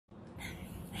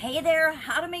Hey there,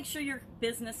 how to make sure your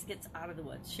business gets out of the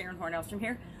woods. Sharon Hornelstrom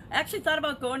here. I actually thought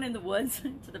about going in the woods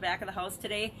to the back of the house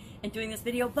today and doing this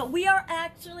video, but we are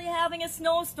actually having a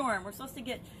snowstorm. We're supposed to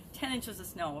get 10 inches of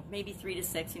snow, maybe 3 to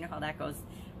 6. You know how that goes.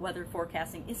 Weather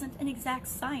forecasting isn't an exact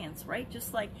science, right?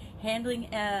 Just like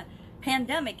handling a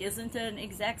pandemic isn't an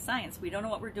exact science. We don't know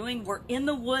what we're doing. We're in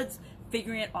the woods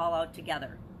figuring it all out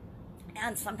together.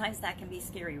 And sometimes that can be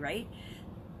scary, right?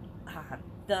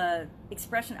 The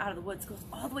expression out of the woods goes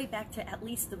all the way back to at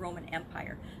least the Roman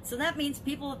Empire. So that means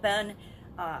people have been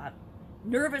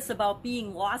nervous about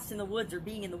being lost in the woods or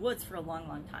being in the woods for a long,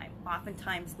 long time.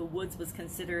 Oftentimes the woods was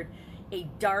considered a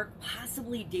dark,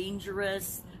 possibly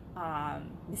dangerous,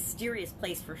 mysterious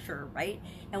place for sure, right?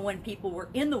 And when people were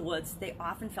in the woods, they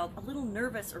often felt a little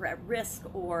nervous or at risk,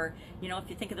 or, you know, if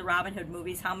you think of the Robin Hood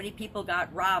movies, how many people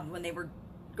got robbed when they were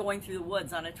going through the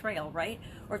woods on a trail, right?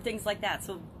 Or things like that.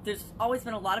 So there's always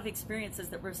been a lot of experiences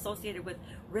that were associated with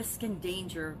risk and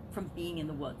danger from being in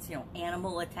the woods. You know,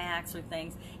 animal attacks or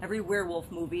things. Every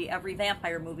werewolf movie, every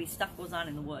vampire movie, stuff goes on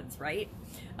in the woods, right?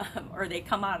 Or they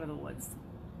come out of the woods,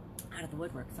 out of the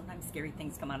woodwork. Sometimes scary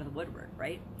things come out of the woodwork,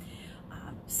 right?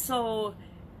 So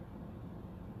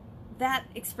that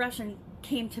expression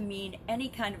came to mean any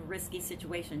kind of risky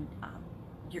situation.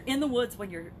 You're in the woods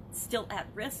when you're still at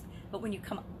risk, but when you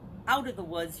come out of the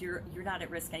woods, you're not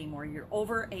at risk anymore. You're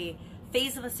over a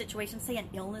phase of a situation, say an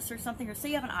illness or something, or say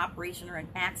you have an operation or an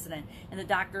accident, and the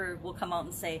doctor will come out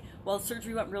and say, well,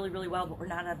 surgery went really, really well, but we're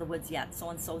not out of the woods yet.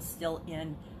 So-and-so's still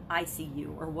in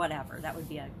ICU or whatever. That would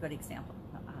be a good example.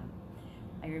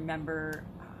 I remember,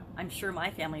 I'm sure my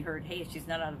family heard, hey, she's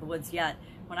not out of the woods yet.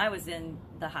 When I was in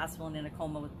the hospital and in a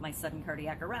coma with my sudden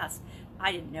cardiac arrest,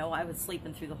 I didn't know. I was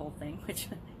sleeping through the whole thing, which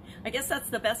I guess that's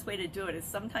the best way to do it, is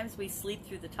sometimes we sleep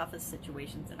through the toughest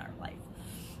situations in our life.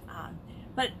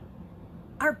 But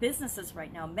our businesses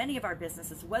right now, many of our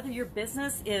businesses, whether your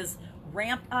business is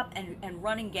ramped up and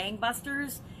running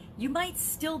gangbusters, you might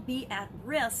still be at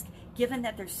risk given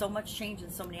that there's so much change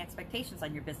and so many expectations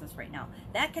on your business right now.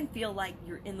 That can feel like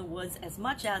you're in the woods as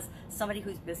much as somebody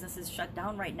whose business is shut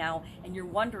down right now, and you're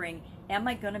wondering, am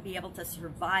I going to be able to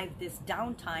survive this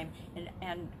downtime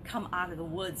and come out of the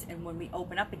woods? And when we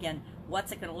open up again,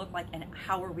 what's it going to look like, and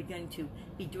how are we going to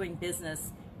be doing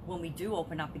business when we do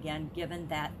open up again, given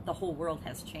that the whole world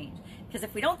has changed? Because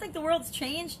if we don't think the world's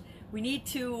changed, we need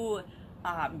to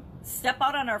step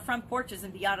out on our front porches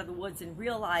and be out of the woods and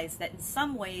realize that in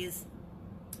some ways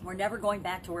we're never going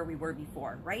back to where we were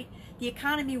before, right? The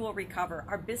economy will recover,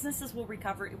 our businesses will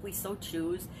recover if we so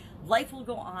choose, life will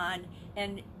go on,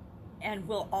 and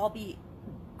we'll all be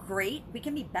great. We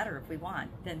can be better if we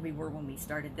want than we were when we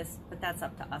started this, but that's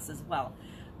up to us as well.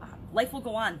 Life will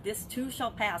go on. This too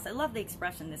shall pass. I love the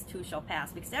expression, this too shall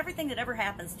pass, because everything that ever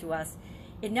happens to us,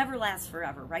 it never lasts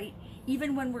forever, right?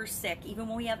 Even when we're sick, even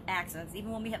when we have accidents,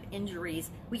 even when we have injuries,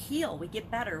 we heal, we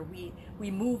get better,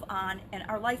 we move on, and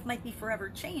our life might be forever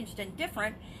changed and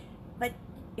different. But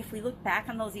if we look back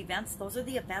on those events, those are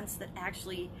the events that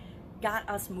actually got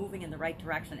us moving in the right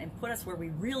direction and put us where we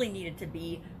really needed to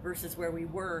be versus where we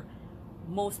were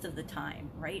most of the time,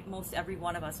 right? Most every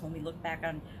one of us, when we look back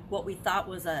on what we thought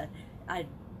was a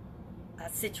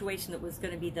situation that was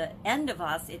going to be the end of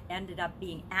us, it ended up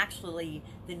being actually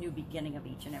the new beginning of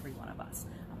each and every one of us.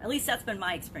 At least that's been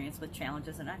my experience with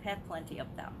challenges, and I've had plenty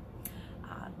of them.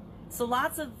 So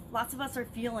lots of us are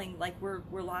feeling like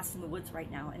we're lost in the woods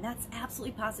right now, and that's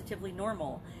absolutely positively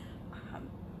normal.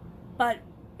 But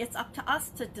it's up to us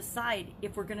to decide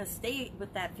if we're going to stay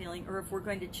with that feeling or if we're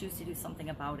going to choose to do something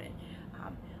about it.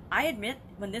 I admit,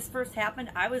 when this first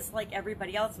happened, I was like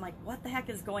everybody else. I'm like, what the heck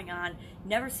is going on?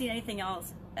 Never seen anything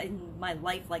else in my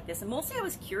life like this. And mostly I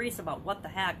was curious about what the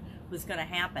heck was going to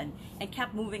happen and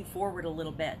kept moving forward a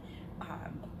little bit.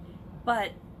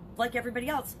 But like everybody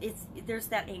else, there's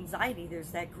that anxiety,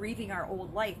 there's that grieving our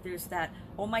old life, there's that,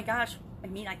 oh my gosh, I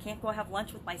mean, I can't go have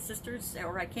lunch with my sisters,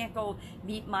 or I can't go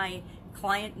meet my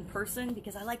client in person,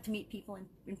 because I like to meet people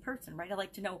in person, right? I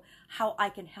like to know how I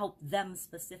can help them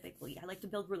specifically. I like to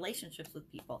build relationships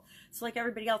with people. So like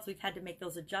everybody else, we've had to make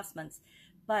those adjustments.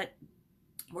 But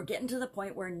we're getting to the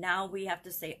point where now we have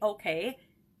to say, okay,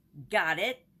 got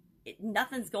it.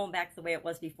 Nothing's going back to the way it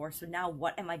was before. So now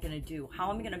what am I going to do?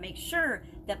 How am I going to make sure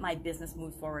that my business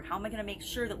moves forward? How am I going to make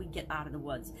sure that we get out of the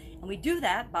woods? And we do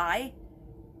that by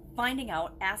finding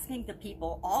out, asking the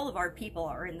people. All of our people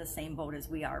are in the same boat as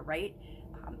we are, right?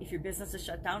 If your business is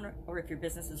shut down, or if your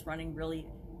business is running really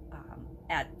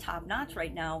at top notch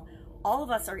right now, all of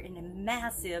us are in a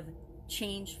massive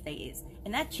change phase,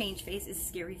 and that change phase is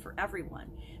scary for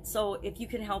everyone. So if you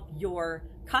can help your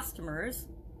customers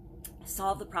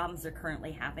solve the problems they're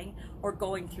currently having, or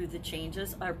going through the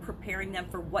changes, or preparing them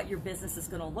for what your business is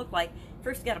going to look like.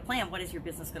 First, you got to plan, what is your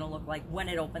business going to look like when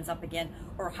it opens up again,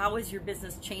 or how is your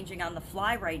business changing on the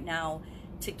fly right now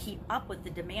to keep up with the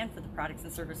demand for the products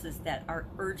and services that are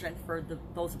urgent for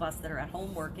those of us that are at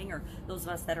home working, or those of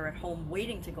us that are at home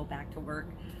waiting to go back to work.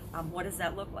 What does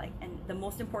that look like? And the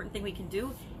most important thing we can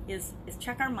do is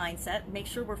check our mindset, make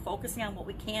sure we're focusing on what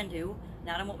we can do,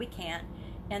 not on what we can't,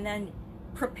 and then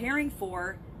preparing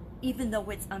for, even though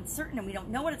it's uncertain and we don't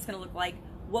know what it's going to look like,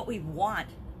 what we want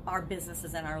our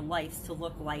businesses and our lives to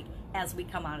look like as we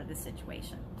come out of this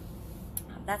situation.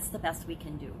 That's the best we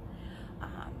can do.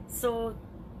 So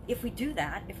if we do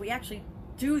that, if we actually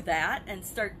do that and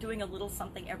start doing a little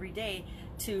something every day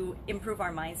to improve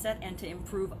our mindset and to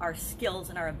improve our skills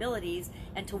and our abilities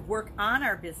and to work on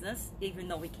our business, even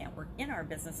though we can't work in our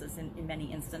businesses in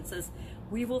many instances,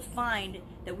 we will find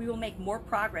that we will make more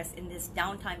progress in this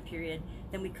downtime period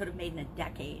than we could have made in a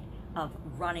decade of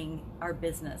running our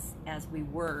business as we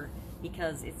were,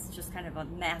 because it's just kind of a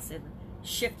massive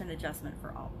shift and adjustment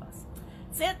for all of us.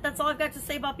 That's it. That's all I've got to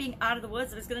say about being out of the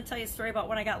woods. I was going to tell you a story about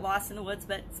when I got lost in the woods,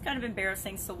 but it's kind of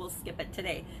embarrassing, so we'll skip it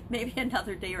today. Maybe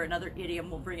another day or another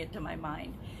idiom will bring it to my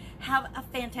mind. Have a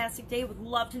fantastic day. Would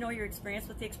love to know your experience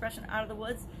with the expression out of the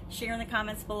woods. Share in the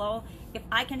comments below. If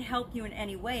I can help you in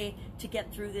any way to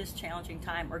get through this challenging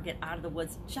time or get out of the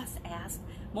woods, just ask.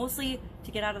 Mostly,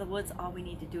 to get out of the woods, all we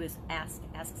need to do is ask.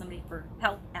 Ask somebody for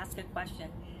help. Ask a question.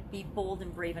 Be bold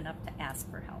and brave enough to ask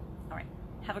for help. All right.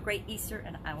 Have a great Easter,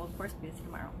 and I will, of course, be with you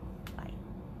tomorrow. Bye.